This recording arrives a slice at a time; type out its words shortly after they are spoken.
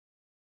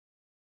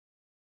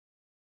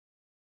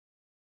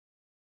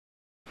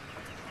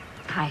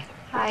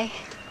Hi.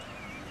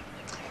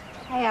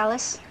 Hi,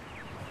 Alice.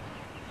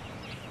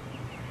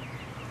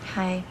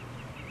 Hi.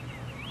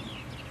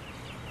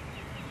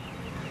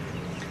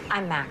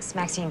 I'm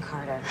Maxine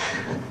Carter.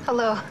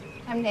 Hello,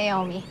 I'm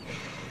Naomi.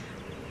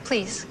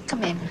 Please,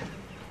 come in.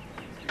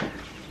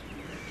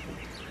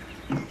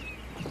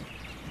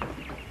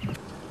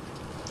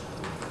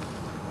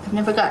 I've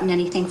never gotten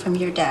anything from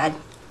your dad.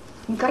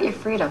 You got your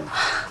freedom.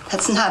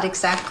 That's not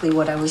exactly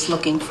what I was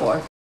looking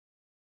for.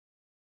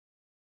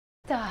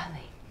 Darling,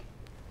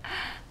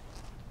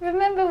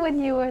 remember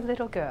when you were a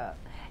little girl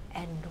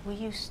and we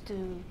used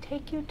to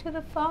take you to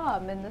the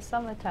farm in the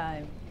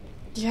summertime?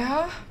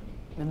 Yeah?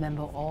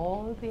 Remember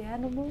all the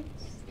animals?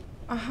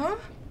 Uh-huh.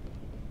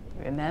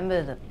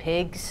 Remember the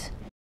pigs?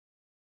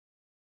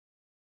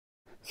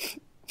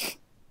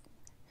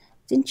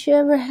 Didn't you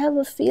ever have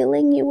a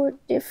feeling you were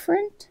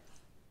different?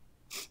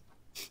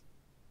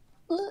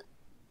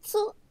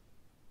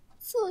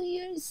 So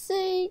you're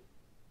saying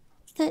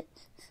that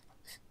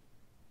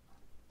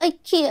I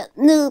can't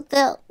nude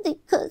out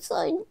because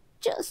I'm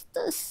just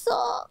a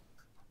sock?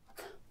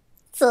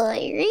 So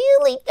I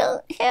really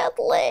don't have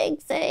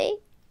legs, eh?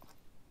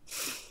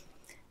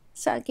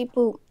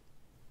 Saki-poo,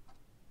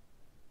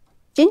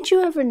 didn't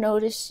you ever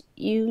notice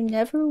you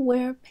never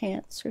wear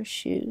pants or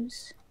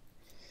shoes?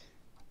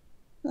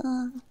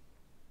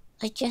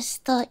 I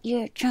just thought you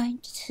were trying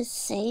to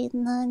say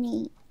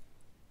Nani.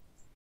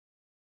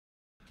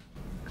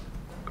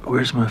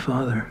 Where's my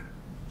father?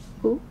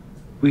 Who?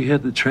 We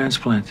had the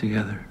transplant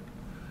together.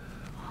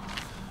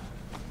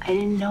 I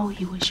didn't know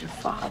he was your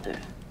father.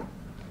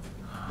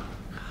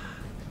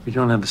 We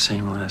don't have the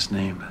same last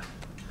name.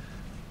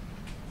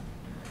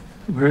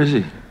 Where is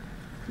he?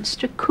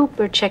 Mr.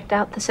 Cooper checked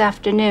out this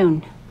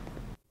afternoon.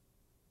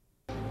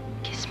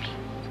 Kiss me.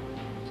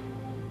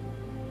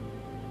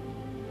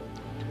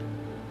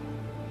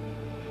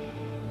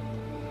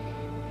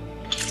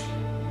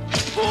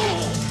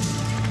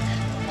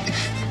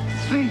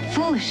 It's very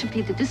foolish of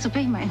you to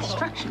disobey my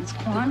instructions,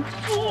 Quan.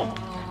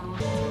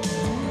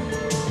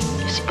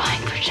 You're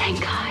spying for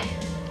Shanghai.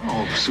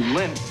 Oh,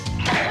 Sulin.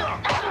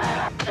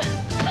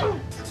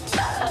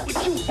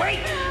 Would you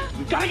wait?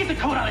 We gotta get the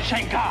code out of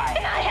Shanghai.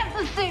 And I have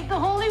to save the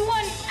Holy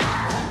One.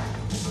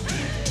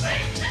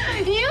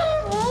 You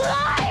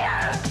liar!